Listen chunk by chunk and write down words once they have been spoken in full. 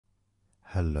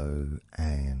Hello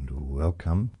and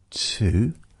welcome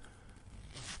to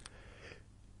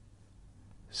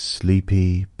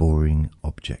Sleepy Boring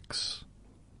Objects.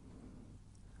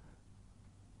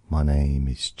 My name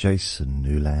is Jason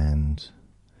Newland.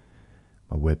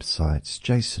 My website's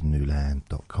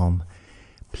jasonnewland.com.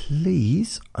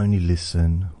 Please only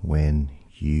listen when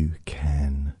you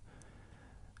can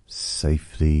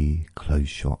safely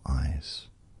close your eyes.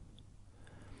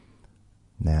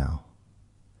 Now,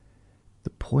 the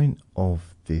point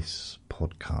of this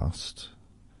podcast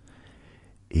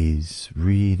is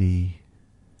really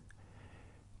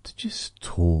to just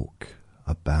talk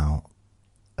about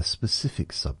a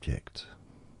specific subject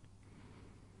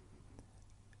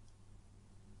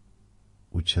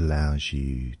which allows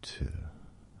you to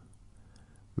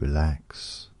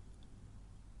relax,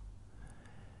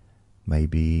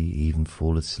 maybe even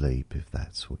fall asleep if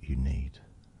that's what you need.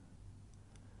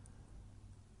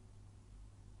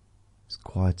 It's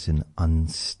quite an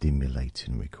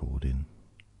unstimulating recording,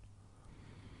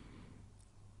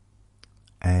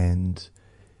 and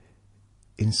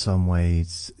in some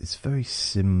ways it's very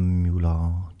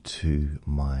similar to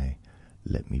my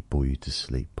Let Me Bore You to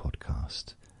Sleep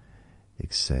podcast,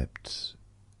 except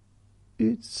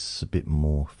it's a bit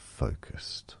more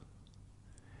focused.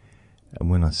 And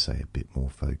when I say a bit more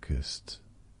focused,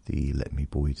 the Let Me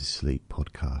Bore You to Sleep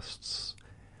podcasts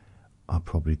are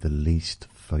probably the least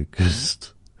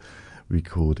focused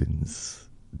recordings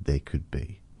there could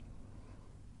be,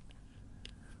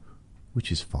 which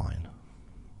is fine.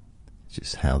 It's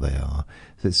just how they are.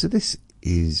 So this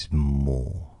is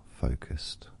more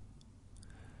focused.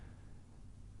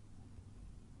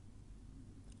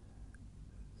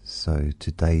 So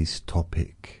today's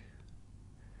topic,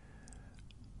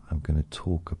 I'm going to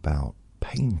talk about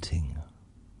painting.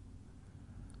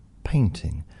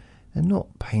 Painting. And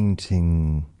not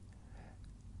painting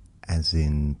as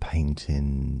in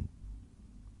painting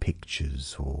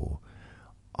pictures or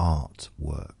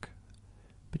artwork,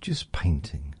 but just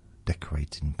painting,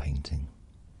 decorating painting.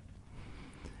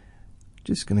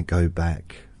 Just going to go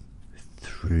back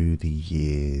through the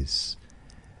years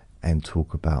and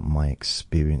talk about my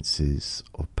experiences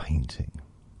of painting.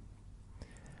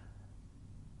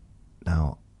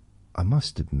 Now, I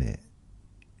must admit,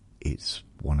 it's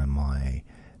one of my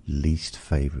least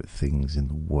favourite things in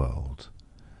the world.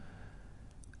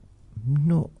 I'm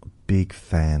not a big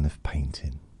fan of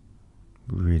painting.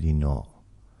 Really not.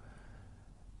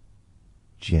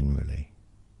 Generally.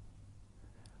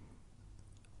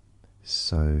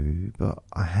 So, but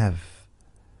I have...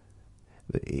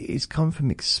 It's come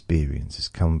from experience. It's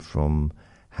come from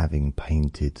having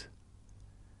painted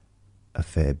a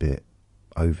fair bit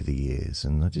over the years,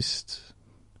 and it just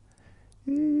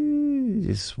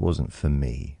wasn't for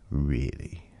me,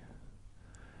 really.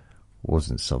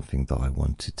 Wasn't something that I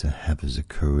wanted to have as a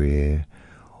career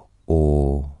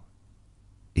or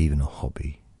even a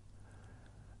hobby.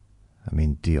 I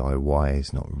mean, DIY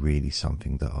is not really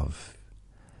something that I've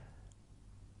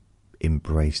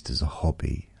embraced as a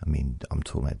hobby. I mean, I'm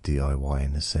talking about DIY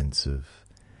in the sense of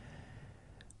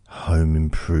home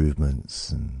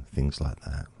improvements and things like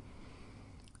that.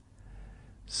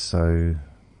 So,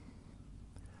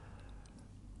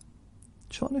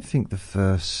 trying to think the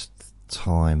first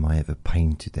time I ever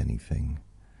painted anything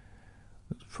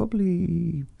was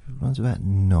probably when I was about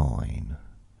 9.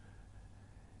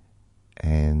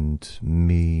 And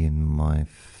me and my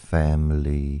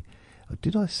family...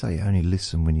 Did I say only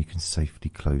listen when you can safely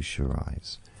close your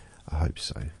eyes? I hope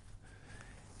so.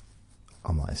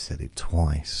 I might have said it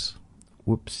twice.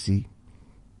 Whoopsie.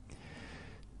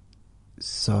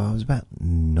 So I was about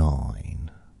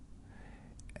 9,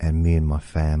 and me and my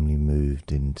family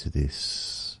moved into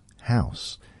this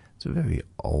house. It's a very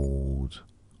old,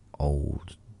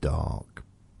 dark,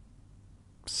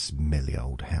 smelly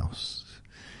old house.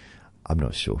 I'm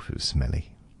not sure if it was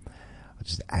smelly. I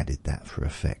just added that for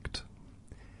effect.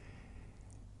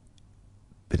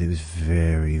 But it was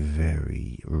very,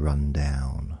 very run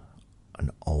down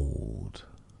and old.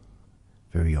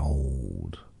 Very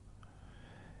old.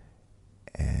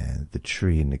 And the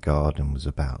tree in the garden was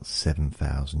about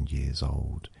 7,000 years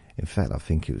old. In fact, I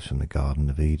think it was from the Garden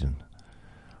of Eden.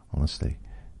 Honestly,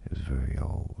 it was very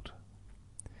old.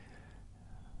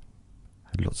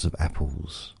 Had lots of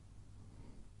apples.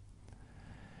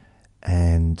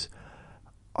 And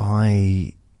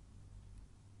I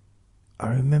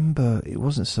remember it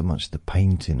wasn't so much the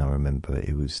painting, I remember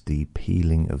it was the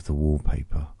peeling of the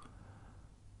wallpaper.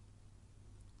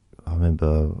 I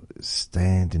remember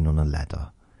standing on a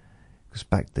ladder, because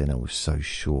back then I was so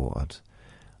short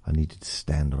I needed to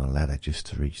stand on a ladder just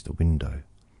to reach the window.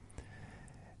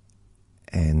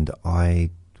 and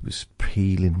I was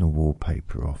peeling the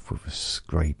wallpaper off with a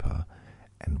scraper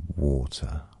and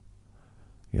water.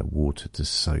 Water to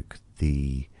soak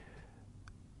the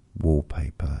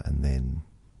wallpaper, and then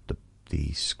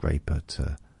the scraper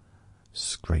to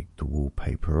scrape the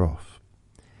wallpaper off.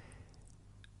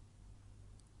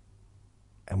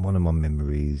 And one of my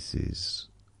memories is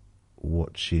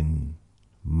watching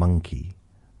Monkey,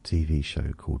 TV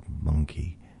show called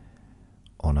Monkey,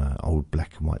 on an old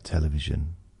black and white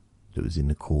television that was in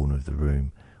the corner of the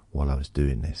room while I was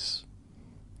doing this.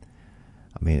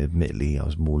 I mean, admittedly, I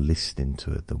was more listening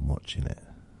to it than watching it.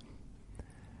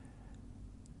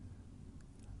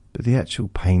 But the actual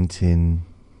painting,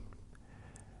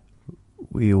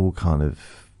 we all kind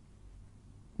of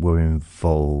were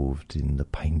involved in the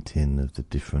painting of the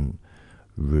different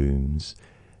rooms.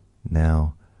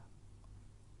 Now,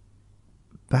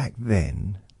 back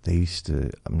then, they used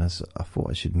to, I thought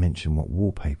I should mention what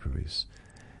wallpaper is,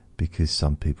 because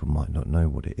some people might not know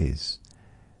what it is.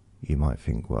 You might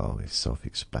think, well, it's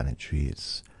self-explanatory,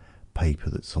 it's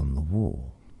paper that's on the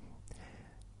wall.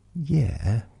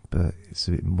 Yeah, but it's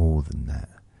a bit more than that.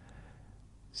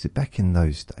 So back in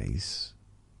those days,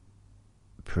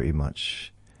 pretty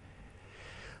much,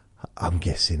 I'm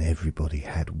guessing everybody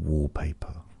had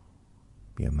wallpaper.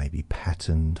 Maybe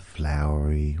patterned,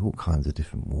 flowery, all kinds of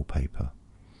different wallpaper.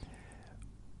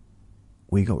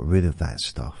 We got rid of that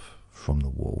stuff from the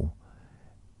wall.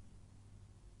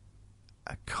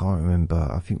 I can't remember,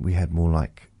 I think we had more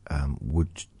like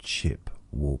wood chip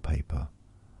wallpaper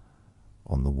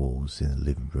on the walls in the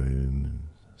living room and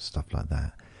stuff like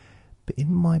that. But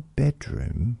in my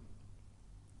bedroom,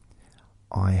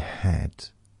 I had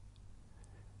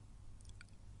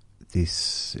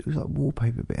this, it was like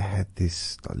wallpaper, but it had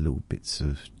this like little bits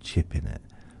of chip in it.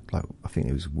 Like, I think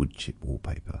it was wood chip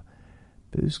wallpaper.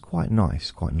 But it was quite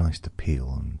nice to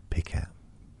peel and pick at.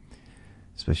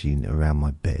 Especially around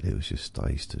my bed, it was just, I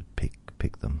used to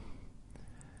pick them.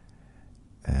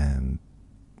 And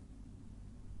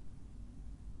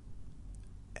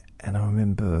I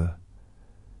remember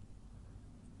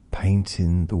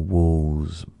painting the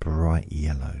walls bright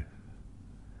yellow.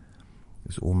 It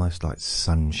was almost like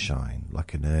sunshine,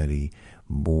 like an early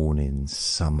morning,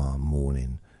 summer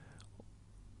morning,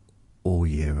 all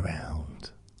year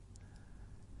round.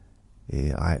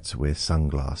 Yeah, I had to wear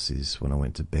sunglasses when I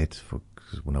went to bed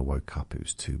because when I woke up it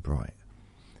was too bright.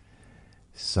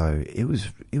 So it was.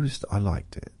 I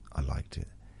liked it.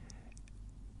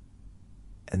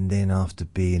 And then after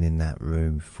being in that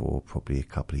room for probably a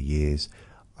couple of years,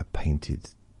 I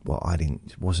painted. Well, I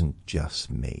didn't. It wasn't just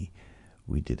me.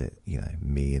 We did it.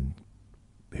 Me and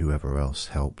whoever else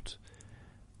helped.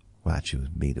 Well, actually, it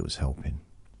was me that was helping.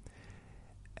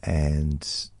 And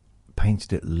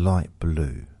painted it light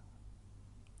blue,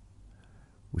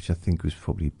 which I think was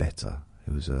probably better.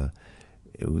 It was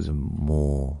a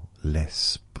more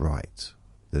less bright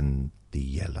than the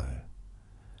yellow.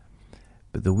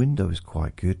 But the window was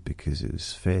quite good because it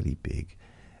was fairly big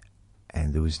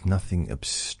and there was nothing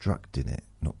obstructing it,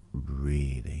 not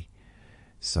really.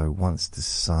 So once the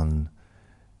sun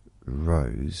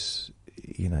rose,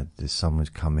 the sun was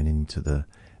coming into the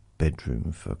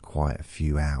bedroom for quite a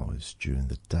few hours during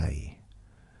the day.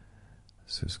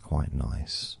 So it's quite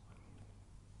nice.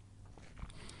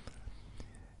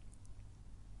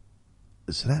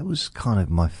 So that was kind of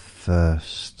my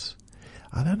first.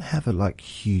 I don't have a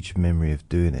huge memory of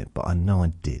doing it, but I know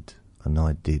I did.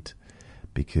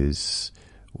 Because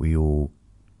we all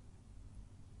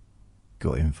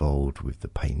got involved with the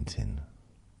painting.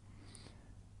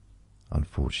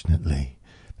 Unfortunately,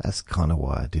 that's kind of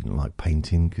why I didn't like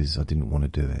painting, because I didn't want to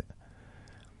do it.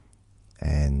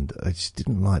 And I just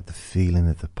didn't like the feeling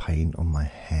of the paint on my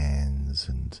hands,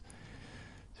 and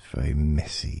it's very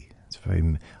messy.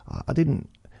 I didn't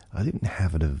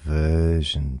have an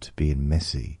aversion to being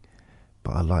messy,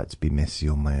 but I like to be messy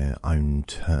on my own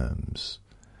terms.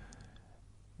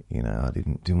 I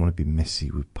didn't want to be messy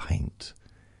with paint,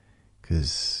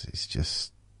 because it's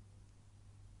just,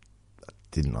 I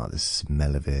didn't like the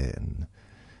smell of it, and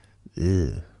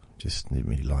just didn't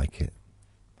really like it.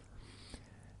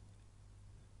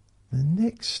 The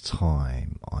next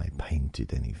time I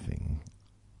painted anything,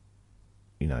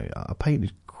 I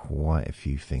painted quite a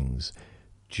few things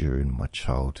during my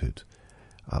childhood,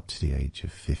 up to the age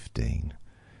of 15,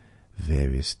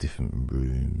 various different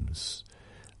rooms.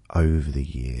 Over the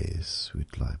years,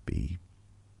 we'd be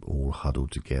all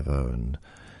huddled together and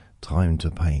time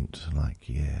to paint.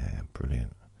 Yeah,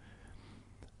 brilliant.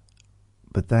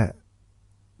 But that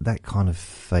kind of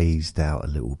phased out a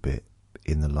little bit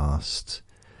in the last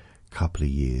couple of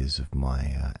years of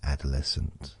my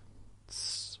adolescence.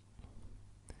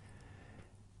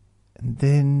 And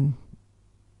then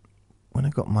when I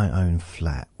got my own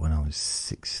flat when I was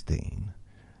 16,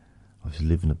 I was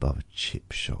living above a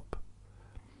chip shop,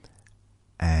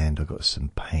 and I got some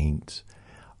paint.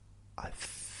 I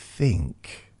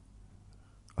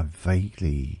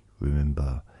vaguely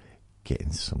remember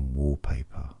getting some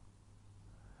wallpaper,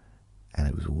 and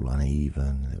it was all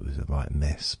uneven, and it was a right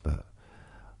mess, but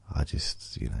I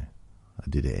just, I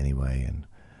did it anyway, and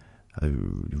I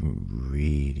didn't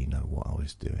really know what I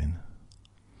was doing.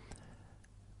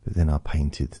 But then I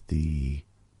painted the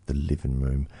living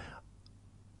room.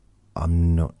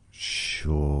 I'm not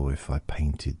sure if I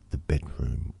painted the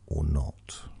bedroom or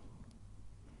not.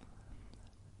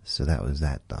 So that was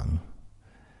that done.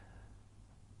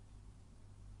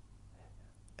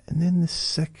 And then the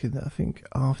second, I think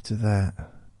after that,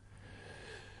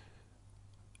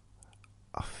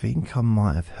 I think I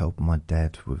might have helped my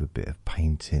dad with a bit of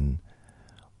painting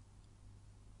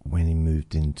when he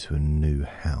moved into a new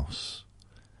house.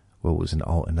 Well, it was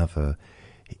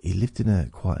he lived in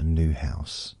quite a new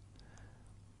house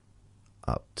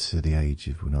up to the age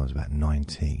of when I was about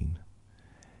 19.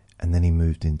 And then he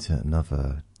moved into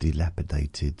another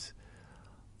dilapidated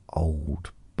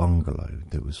old bungalow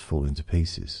that was falling to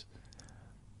pieces.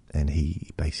 And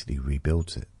he basically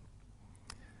rebuilt it.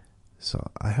 So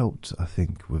I helped, I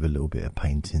think, with a little bit of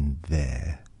painting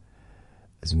there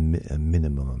as a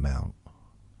minimum amount.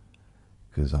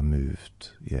 Because I moved,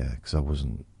 because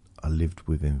I lived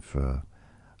with him for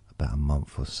about a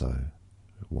month or so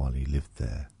while he lived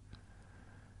there.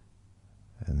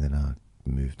 And then I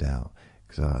moved out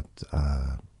because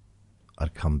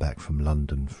I'd come back from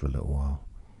London for a little while.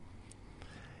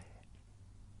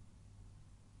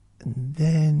 And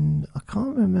then I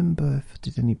can't remember if I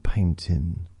did any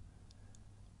painting.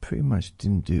 Pretty much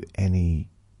didn't do any.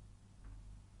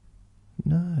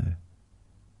 No,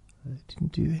 I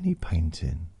didn't do any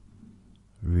painting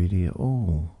really at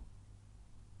all.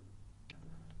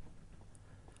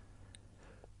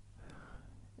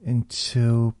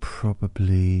 Until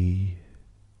probably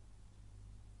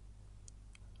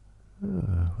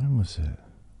when was it?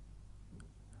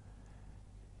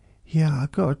 Yeah, I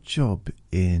got a job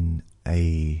in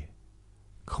a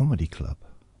comedy club,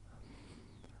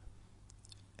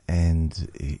 and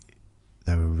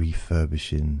they were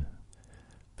refurbishing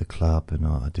the club, and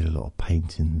I did a lot of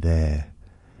painting there,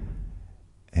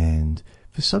 and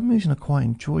for some reason I quite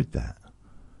enjoyed that.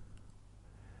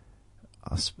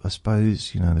 I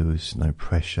suppose, there was no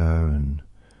pressure, and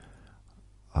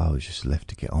I was just left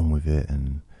to get on with it,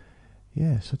 and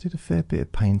so I did a fair bit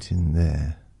of painting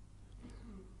there.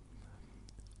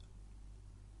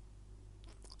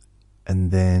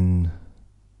 And then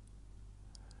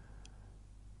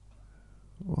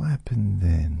what happened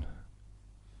then?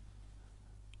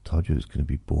 Told you it was going to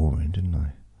be boring, didn't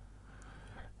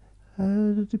I?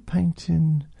 I did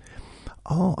painting.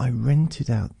 Oh, I rented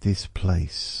out this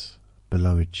place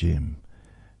below a gym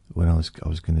when I was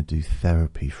going to do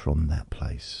therapy from that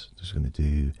place. I was going to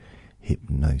do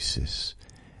hypnosis,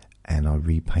 and I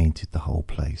repainted the whole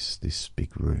place, this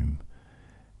big room,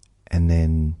 and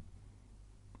then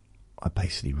I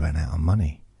basically ran out of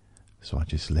money, so I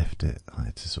just left it. I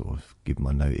had to sort of give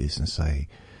my notice and say,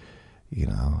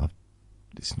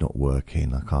 it's not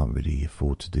working, I can't really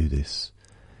afford to do this.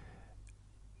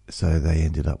 So they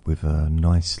ended up with a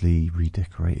nicely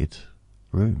redecorated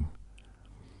room.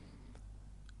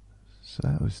 So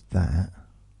that was that.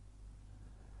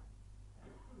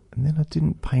 And then I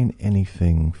didn't paint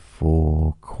anything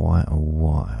for quite a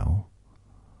while.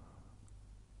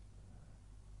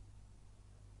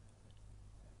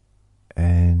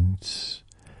 And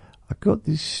I got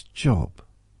this job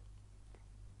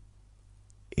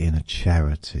in a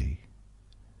charity.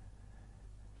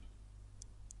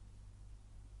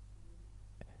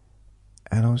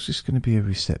 And I was just going to be a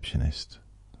receptionist,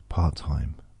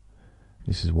 part-time.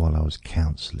 This is while I was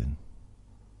counselling.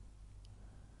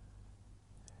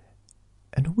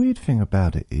 And the weird thing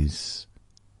about it is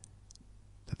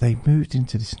that they moved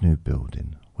into this new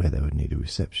building where they would need a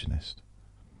receptionist.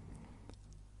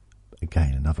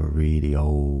 Again, another really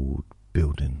old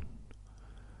building.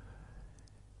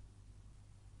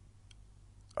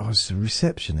 I was a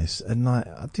receptionist, and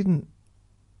I didn't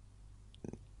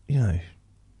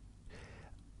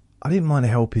mind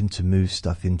helping to move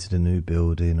stuff into the new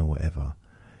building or whatever,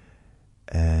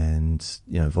 and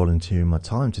volunteering my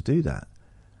time to do that.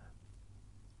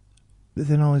 But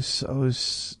then I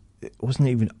wasn't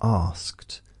even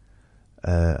asked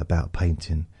about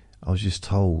painting. I was just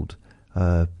told,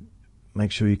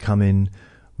 make sure you come in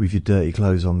with your dirty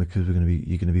clothes on because you're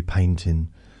going to be painting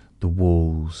the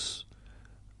walls.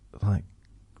 Like,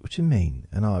 what do you mean?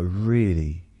 And I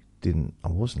really I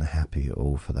wasn't happy at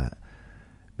all for that.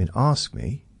 I mean, ask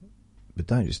me, but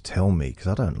don't just tell me, because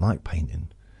I don't like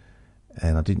painting,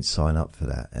 and I didn't sign up for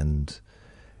that. And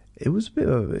it was a bit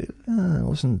of it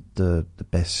wasn't the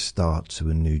best start to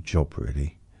a new job,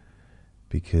 really,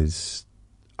 because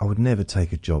I would never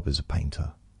take a job as a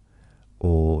painter,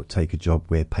 or take a job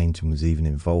where painting was even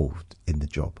involved in the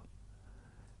job.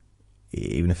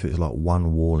 Even if it was like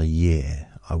one wall a year,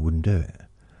 I wouldn't do it.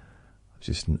 I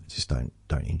just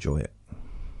don't enjoy it.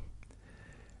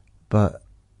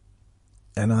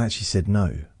 And I actually said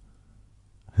no.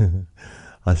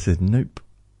 I said nope.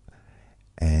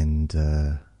 And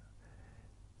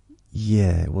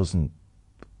it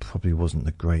probably wasn't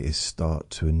the greatest start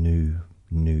to a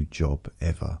new job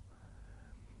ever.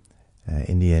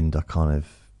 In the end, I kind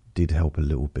of did help a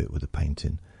little bit with the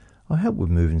painting. I helped with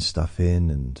moving stuff in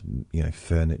and,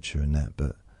 furniture and that,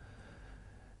 but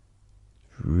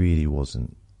really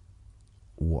wasn't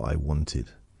what I wanted.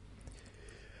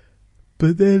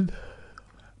 But then,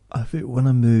 I think when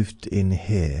I moved in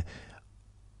here,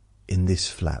 in this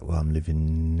flat where I'm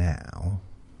living now,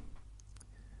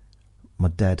 my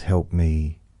dad helped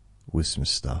me with some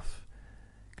stuff,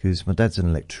 because my dad's an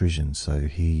electrician, so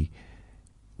he's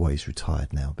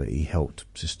retired now, but he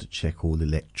helped just to check all the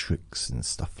electrics and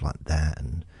stuff like that,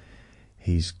 and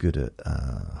he's good at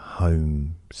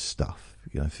home stuff,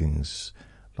 things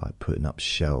like putting up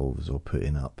shelves or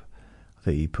putting up. I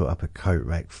think he put up a coat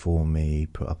rack for me,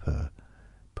 put up a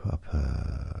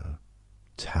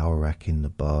towel rack in the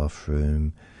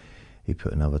bathroom. He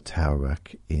put another towel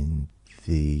rack in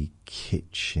the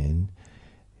kitchen.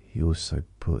 He also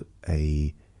put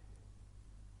a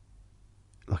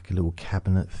little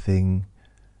cabinet thing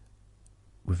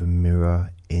with a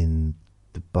mirror in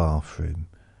the bathroom.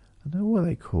 I don't know what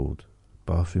they're called.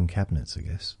 Bathroom cabinets, I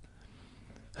guess.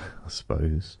 I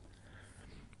suppose.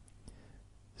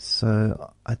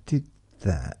 So I did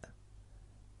that.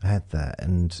 I had that,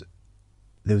 and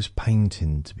there was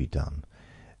painting to be done.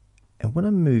 And when I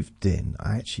moved in,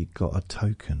 I actually got a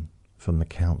token from the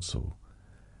council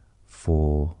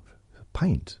for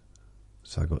paint.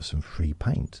 So I got some free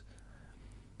paint.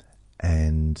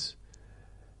 And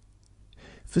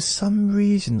for some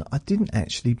reason, I didn't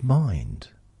actually mind.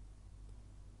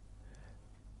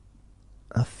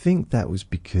 I think that was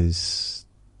because,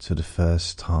 for the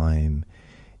first time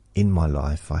in my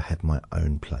life, I had my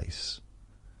own place.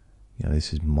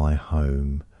 This is my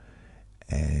home,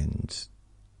 and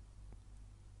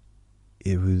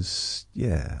it was,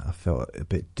 I felt a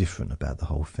bit different about the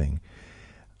whole thing.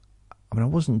 I mean, I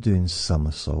wasn't doing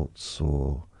somersaults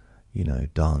or,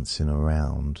 dancing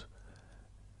around,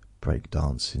 break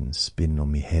dancing, spinning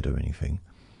on my head or anything,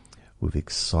 with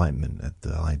excitement at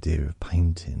the idea of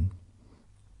painting.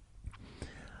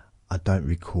 I don't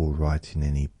recall writing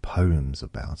any poems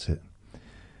about it.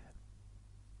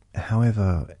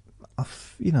 However, I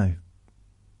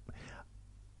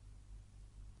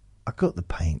got the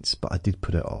paints, but I did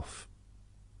put it off.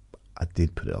 I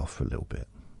did put it off for a little bit,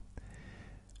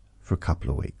 for a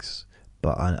couple of weeks.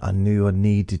 But I knew I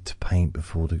needed to paint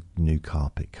before the new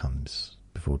carpet comes,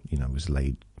 before, it was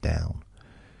laid down.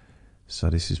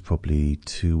 So this is probably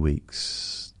 2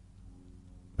 weeks,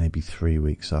 maybe 3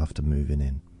 weeks after moving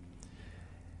in.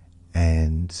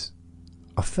 And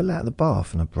I fell out of the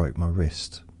bath and I broke my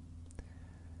wrist.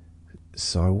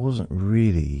 So I wasn't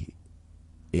really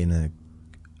in a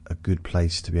good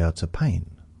place to be able to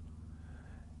paint.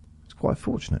 It's quite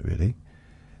fortunate, really.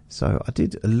 So I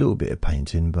did a little bit of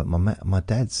painting, but my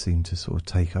dad seemed to sort of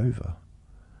take over.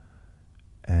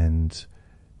 And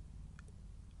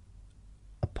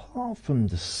apart from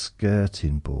the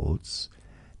skirting boards,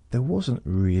 there wasn't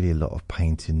really a lot of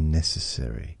painting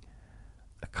necessary.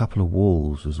 A couple of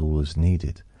walls was all that's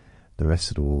needed. The rest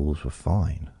of the walls were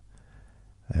fine.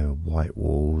 They were white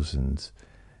walls, and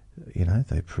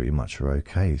they pretty much were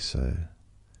okay. So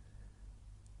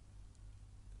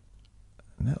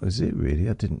and that was it, really.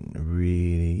 I didn't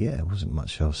really, there wasn't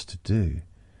much else to do.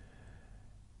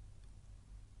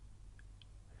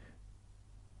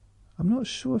 I'm not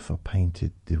sure if I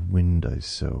painted the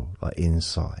windowsill, like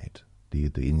inside, the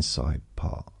inside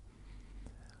part.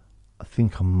 I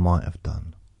think I might have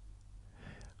done.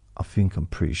 I'm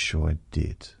pretty sure I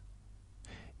did.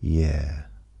 Yeah,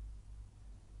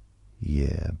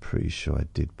 I'm pretty sure I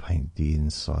did paint the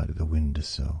inside of the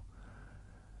windowsill.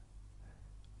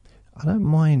 I don't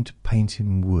mind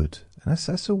painting wood. And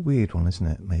that's a weird one, isn't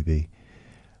it? Maybe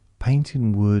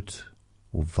painting wood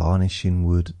or varnishing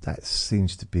wood, that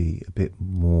seems to be a bit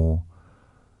more,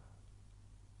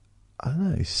 I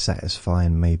don't know,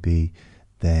 satisfying maybe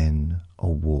than a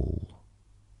wall.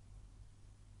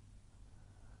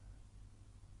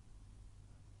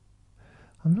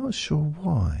 I'm not sure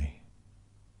why.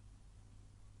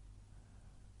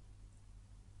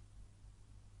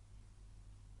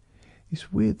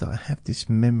 It's weird that I have this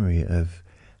memory of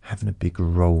having a big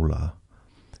roller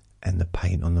and the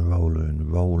paint on the roller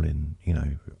and rolling,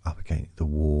 up against the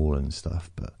wall and stuff,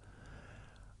 but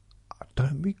I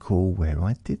don't recall where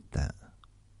I did that.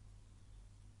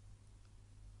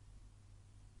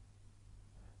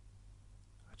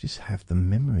 I just have the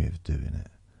memory of doing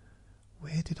it.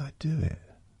 Where did I do it?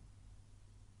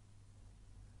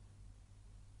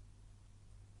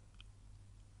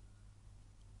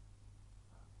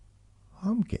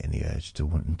 I'm getting the urge to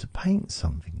wanting to paint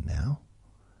something now.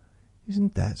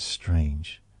 Isn't that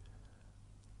strange?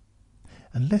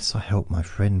 Unless I help my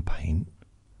friend paint.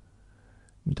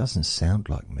 It doesn't sound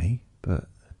like me, but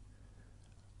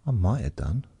I might have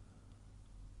done.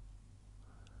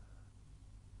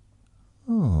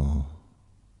 Oh.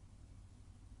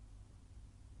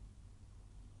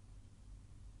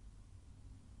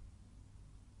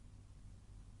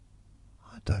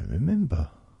 I don't remember.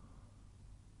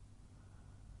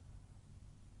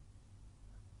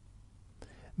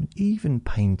 Even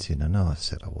painting, I know I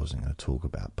said I wasn't going to talk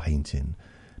about painting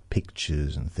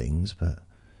pictures and things, but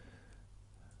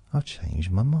I've changed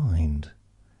my mind.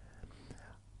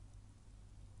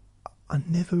 I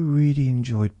never really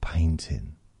enjoyed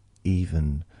painting,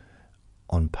 even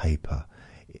on paper.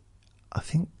 I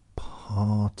think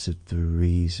part of the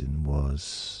reason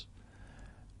was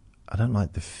I don't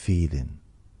like the feeling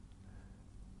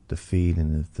of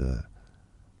the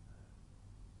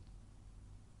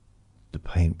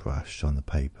paintbrush on the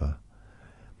paper.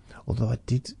 Although I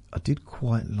did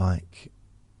quite like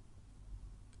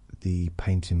the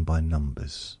painting by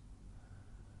numbers,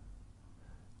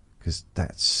 because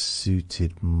that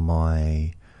suited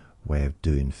my way of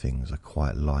doing things. I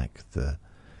quite like the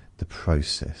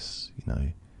process,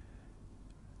 The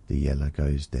yellow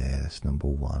goes there, that's number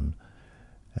 1.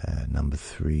 Number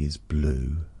 3 is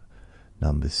blue.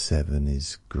 Number 7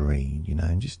 is green,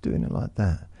 and just doing it like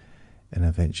that. And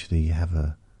eventually you have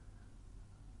a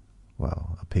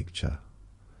picture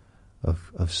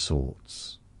of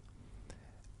sorts.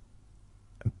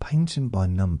 And painting by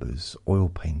numbers, oil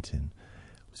painting,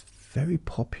 was very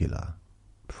popular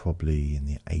probably in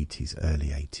the 80s, early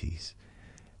 80s.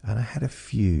 And I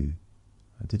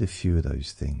did a few of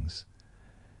those things.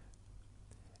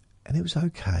 And it was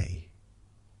okay.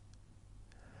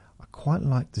 I quite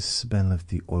liked the smell of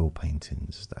the oil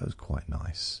paintings. That was quite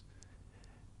nice.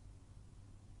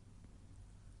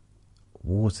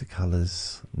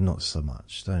 Watercolours, not so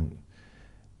much. Never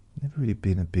really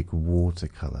been a big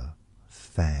watercolour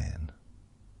fan.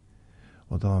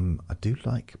 Although I do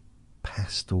like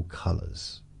pastel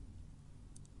colours.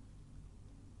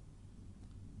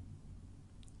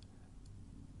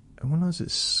 And when I was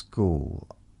at school,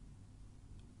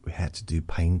 we had to do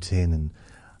painting, and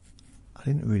I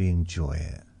didn't really enjoy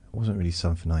it. It wasn't really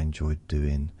something I enjoyed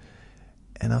doing.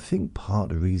 And I think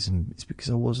part of the reason is because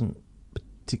I wasn't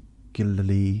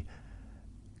particularly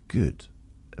good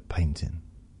at painting.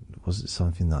 It wasn't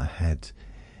something that I had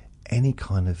any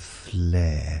kind of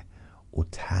flair or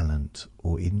talent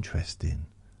or interest in.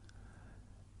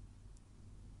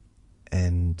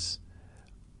 And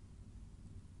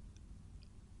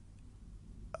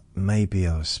maybe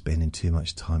I was spending too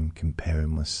much time comparing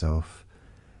myself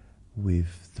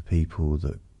with the people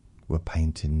that were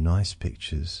painting nice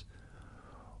pictures,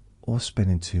 or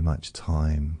spending too much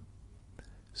time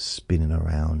spinning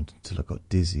around until I got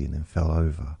dizzy and then fell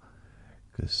over,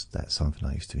 because that's something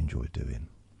I used to enjoy doing.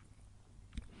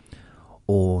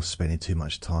 Or spending too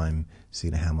much time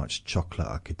seeing how much chocolate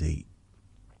I could eat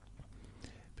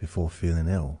before feeling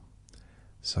ill.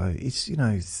 So it's,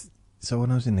 so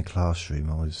when I was in the classroom,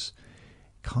 I was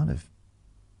kind of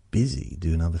busy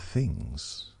doing other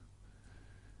things.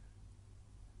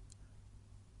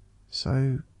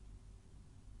 So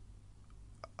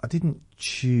I didn't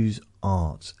choose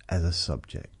art as a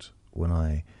subject when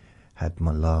I had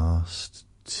my last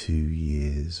 2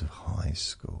 years of high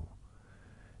school.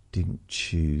 Didn't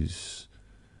choose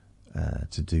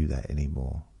to do that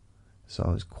anymore. So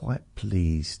I was quite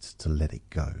pleased to let it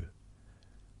go.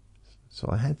 So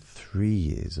I had 3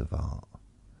 years of art.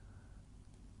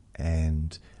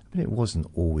 And it wasn't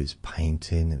always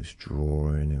painting, it was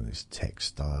drawing, it was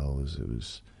textiles, it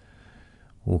was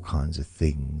all kinds of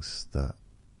things that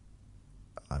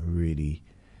I really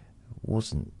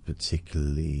wasn't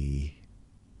particularly...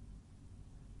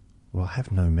 Well, I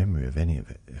have no memory of any of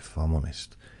it, if I'm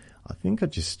honest. I think I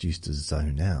just used to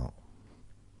zone out.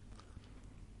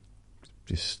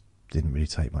 Just didn't really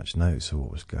take much notice of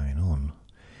what was going on.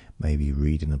 Maybe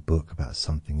reading a book about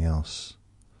something else.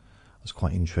 was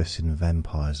quite interested in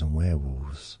vampires and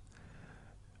werewolves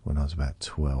when I was about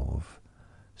 12,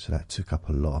 so that took up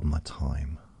a lot of my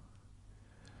time.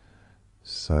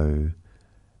 So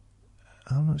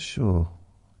I'm not sure.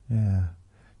 Yeah,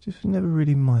 just never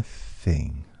really my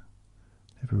thing.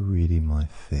 Never really my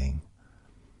thing.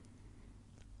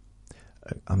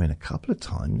 I mean, a couple of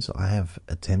times I have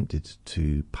attempted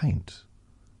to paint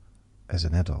as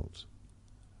an adult.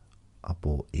 I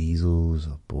bought easels,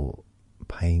 I bought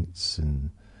paints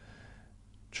and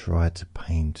tried to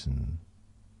paint, and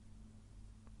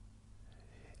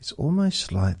it's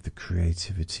almost like the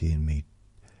creativity in me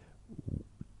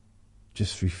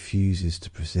just refuses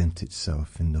to present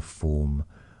itself in the form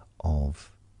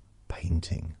of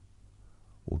painting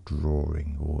or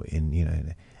drawing or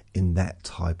in that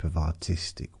type of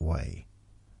artistic way.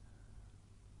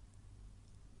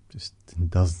 Just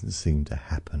doesn't seem to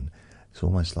happen. It's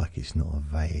almost like it's not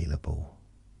available.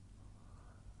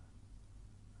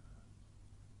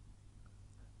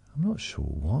 I'm not sure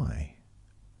why.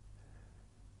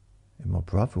 And my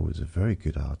brother was a very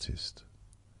good artist,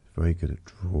 very good at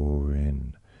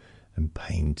drawing and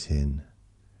painting.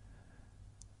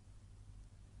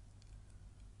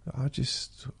 I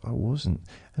wasn't.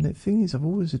 And the thing is, I've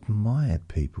always admired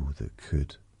people that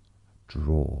could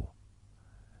draw.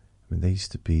 I mean, there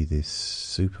used to be this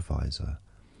supervisor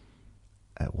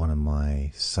at one of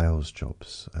my sales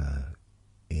jobs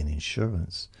in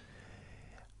insurance.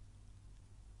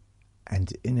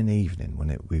 And in an evening,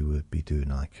 when we would be doing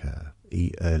like a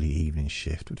early evening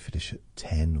shift, we'd finish at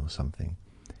 10 or something.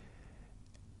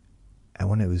 And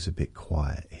when it was a bit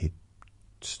quiet, he'd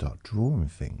start drawing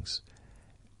things.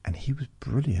 And he was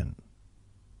brilliant.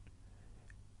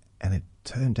 And it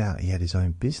turned out he had his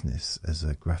own business as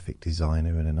a graphic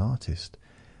designer and an artist,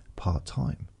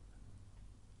 part-time.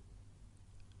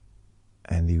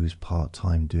 And he was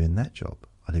part-time doing that job.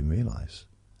 I didn't realise.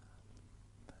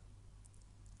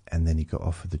 And then he got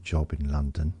offered the job in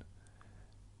London,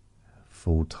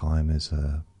 full-time as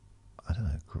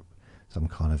some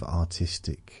kind of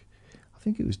artistic, I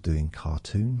think he was doing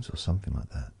cartoons or something like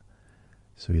that.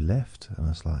 So he left, and I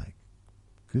was like,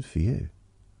 good for you.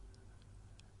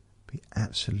 But he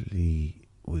absolutely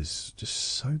was just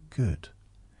so good.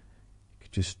 He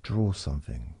could just draw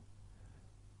something.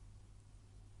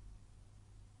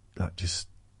 Like just,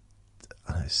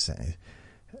 I don't know,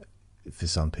 for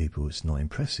some people it's not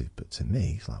impressive, but to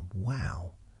me it's like,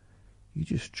 wow, you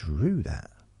just drew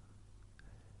that.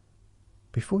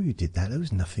 Before you did that, there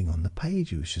was nothing on the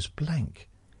page, it was just blank.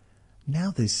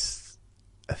 Now there's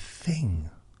a thing.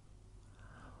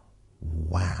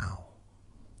 Wow.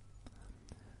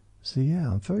 So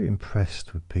yeah, I'm very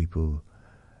impressed with people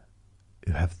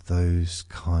who have those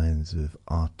kinds of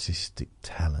artistic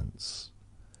talents.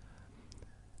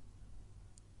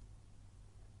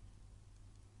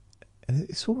 And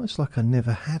it's almost like I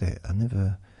never had it.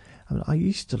 I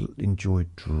used to enjoy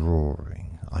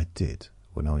drawing. I did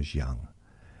when I was young.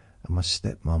 And my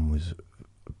stepmom was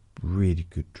a really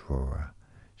good drawer.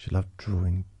 She loved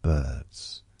drawing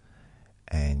birds.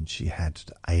 And she had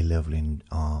A-level in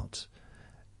art.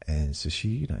 And so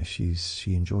she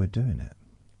enjoyed doing it.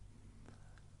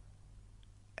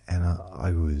 And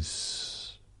I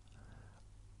was,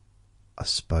 I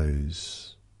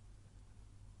suppose,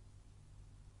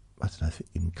 I don't know if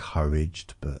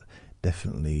encouraged, but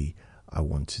definitely I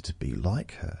wanted to be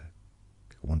like her.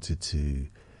 I wanted to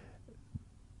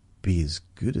be as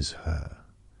good as her.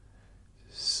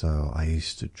 So I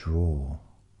used to draw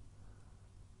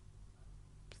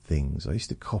things. I used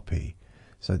to copy.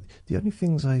 So the only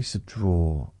things I used to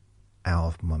draw out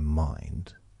of my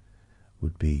mind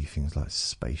would be things like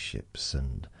spaceships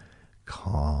and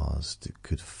cars that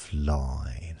could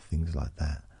fly and things like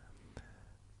that.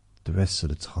 The rest of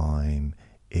the time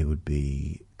it would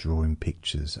be drawing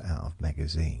pictures out of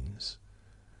magazines,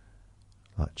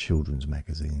 like children's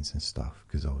magazines and stuff,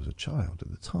 because I was a child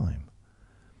at the time.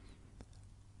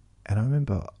 And I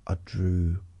remember I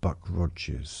drew Buck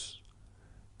Rogers,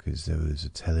 because there was a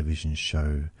television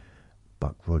show,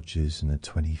 Buck Rogers in the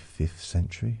 25th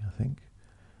century, I think.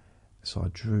 So I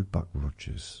drew Buck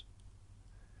Rogers,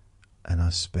 and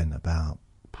I spent about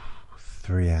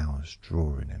 3 hours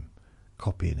drawing him,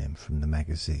 copying him from the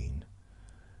magazine.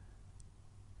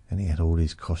 And he had all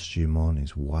his costume on,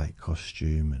 his white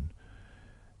costume, and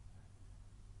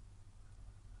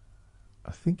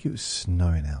I think it was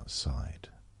snowing outside.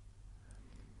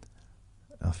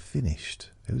 I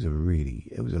finished. It was a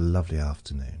lovely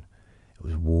afternoon. It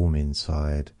was warm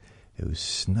inside. It was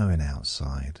snowing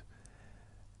outside.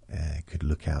 I could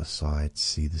look outside,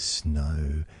 see the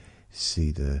snow,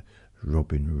 see the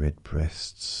robin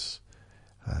redbreasts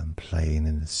playing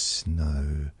in the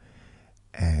snow,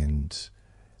 and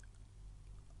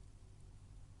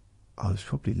I was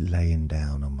probably laying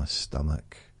down on my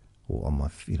stomach or on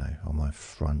my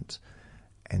front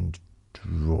and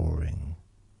drawing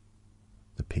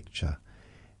the picture.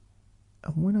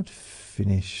 And when I'd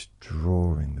finished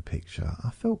drawing the picture,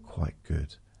 I felt quite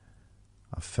good.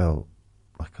 I felt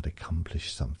like I'd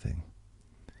accomplished something.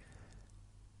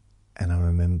 And I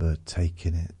remember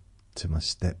taking it to my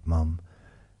stepmum,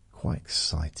 quite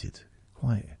excited,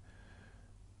 quite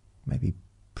maybe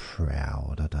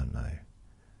proud, I don't know.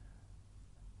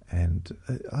 And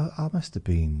I must have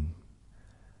been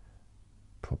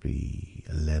probably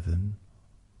 11,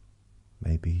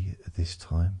 maybe at this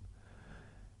time.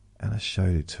 And I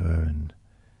showed it to her, and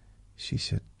she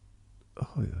said,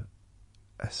 "Oh,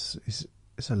 it's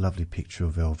a lovely picture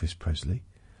of Elvis Presley."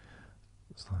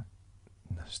 It's like,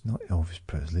 "No, it's not Elvis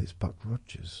Presley, it's Buck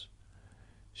Rogers."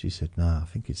 She said, "No, I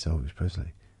think it's Elvis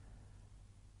Presley."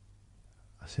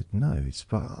 I said, "No,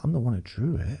 I'm the one who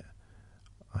drew it.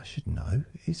 I should know.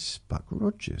 It's Buck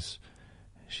Rogers."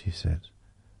 She said,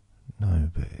 "No,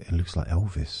 but it looks like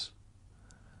Elvis."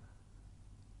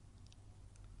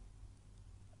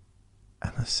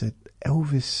 And I said,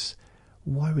 "Elvis,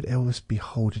 why would Elvis be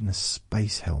holding a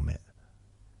space helmet?"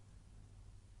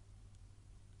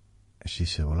 And she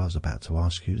said, "Well, I was about to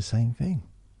ask you the same thing."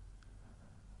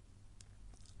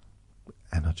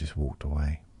 And I just walked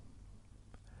away.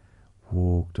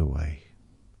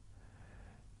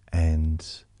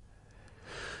 And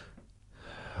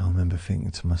I remember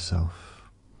thinking to myself,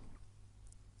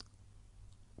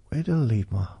 where did I leave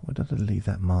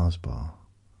that Mars bar?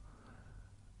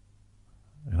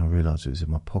 And I realised it was in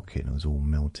my pocket and it was all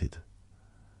melted.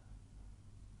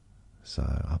 So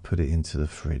I put it into the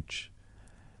fridge.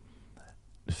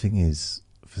 The thing is,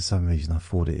 for some reason I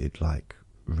thought it'd like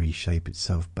reshape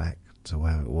itself back to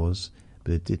where it was,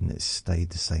 but it didn't. It stayed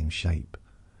the same shape.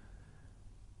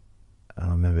 And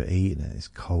I remember eating it, this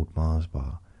cold Mars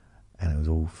bar, and it was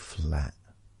all flat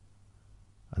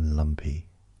and lumpy.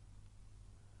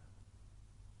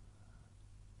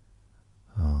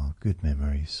 Oh, good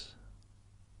memories.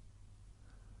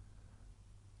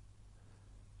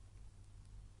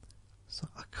 So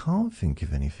I can't think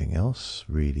of anything else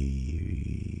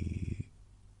really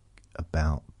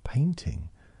about painting.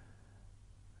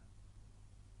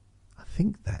 I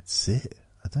think that's it.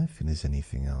 I don't think there's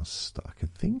anything else that I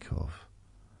could think of.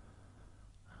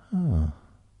 Oh,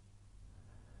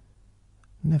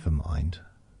 never mind.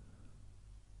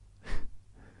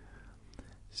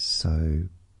 So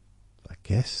I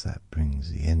guess that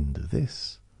brings the end of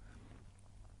this.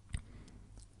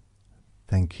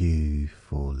 Thank you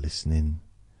for listening.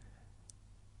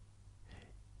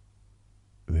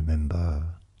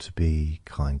 Remember to be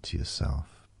kind to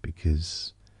yourself,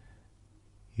 because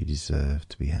you deserve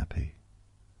to be happy.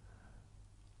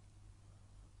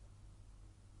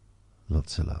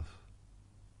 Lots of love.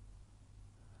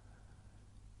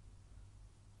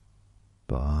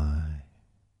 Bye.